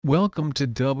Welcome to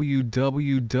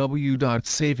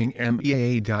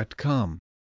www.savingmea.com.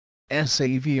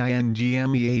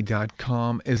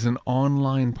 Savingmea.com is an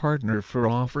online partner for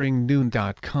offering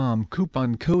Noon.com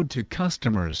coupon code to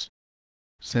customers.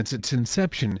 Since its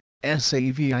inception,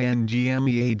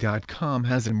 Savingmea.com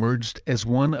has emerged as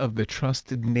one of the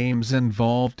trusted names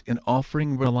involved in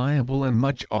offering reliable and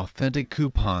much authentic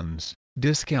coupons,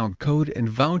 discount code and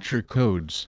voucher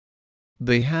codes.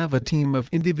 They have a team of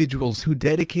individuals who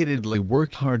dedicatedly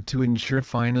work hard to ensure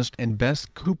finest and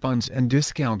best coupons and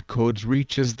discount codes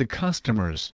reaches the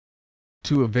customers.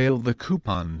 To avail the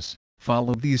coupons,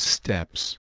 follow these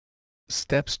steps.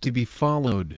 Steps to be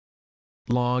followed.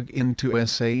 Log into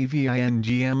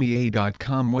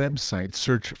savingmea.com website,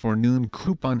 search for Noon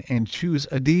coupon and choose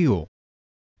a deal.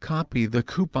 Copy the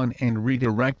coupon and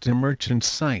redirect to merchant's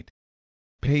site.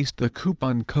 Paste the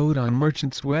coupon code on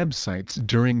merchants' websites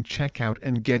during checkout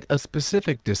and get a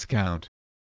specific discount.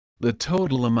 The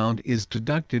total amount is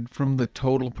deducted from the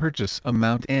total purchase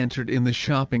amount entered in the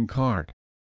shopping cart.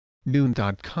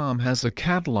 Noon.com has a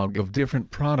catalog of different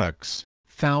products,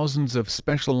 thousands of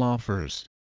special offers.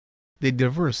 The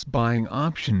diverse buying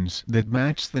options that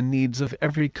match the needs of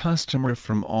every customer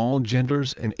from all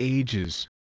genders and ages.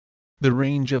 The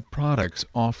range of products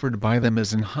offered by them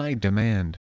is in high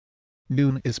demand.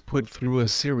 Noon is put through a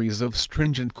series of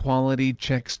stringent quality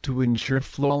checks to ensure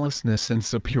flawlessness and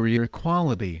superior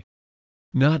quality.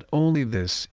 Not only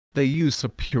this, they use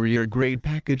superior grade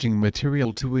packaging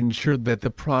material to ensure that the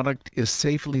product is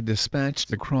safely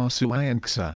dispatched across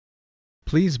UINXA.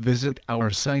 Please visit our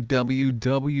site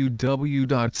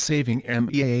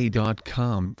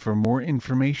www.savingmea.com for more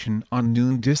information on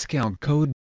Noon discount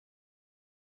code.